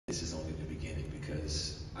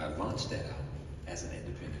launched that album as an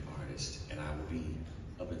independent artist, and I will be,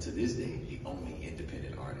 up until this day, the only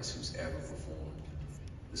independent artist who's ever performed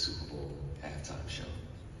the Super Bowl halftime show.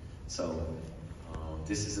 So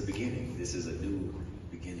this is a beginning. This is a new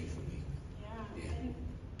beginning for me. Yeah.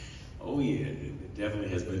 Oh yeah, it definitely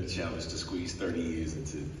has been a challenge to squeeze 30 years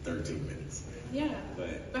into 13 minutes. Yeah.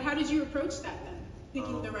 But how did you approach that then?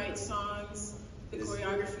 Picking the right songs, the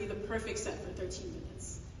choreography, the perfect set for 13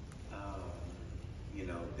 minutes. You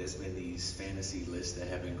know, there's been these fantasy lists that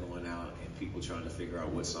have been going out and people trying to figure out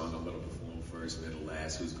what song I'm going to perform first, middle,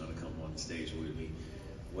 last, who's going to come on the stage with me.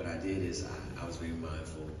 What I did is I was very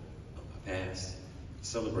mindful of my past,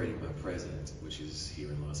 celebrating my present, which is here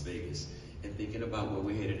in Las Vegas, and thinking about where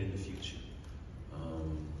we're headed in the future.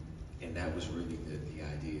 And that was really the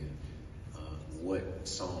idea. What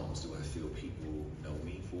songs do I feel people know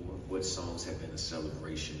me for? What songs have been a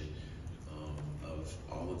celebration of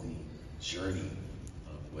all of the journey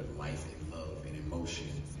of what life and love and emotion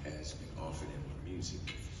has been offered in my music?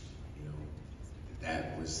 You know,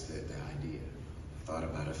 that was the idea. I thought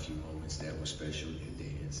about a few moments that were special in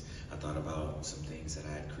dance. I thought about some things that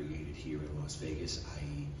I had created here in Las Vegas,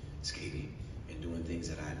 i.e. skating, and doing things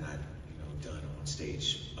that I had not, done on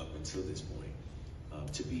stage up until this point,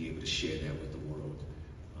 to be able to share that with the world.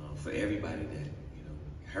 For everybody that,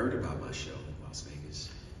 heard about my show in Las Vegas,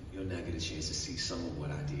 you'll now get a chance to see some of what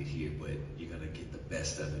I did here, but you're gonna get the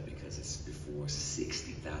best of it because it's before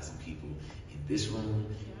 60,000 people in this room,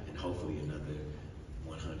 and hopefully another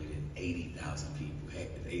 180,000 people, heck,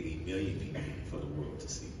 80 million people for the world to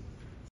see.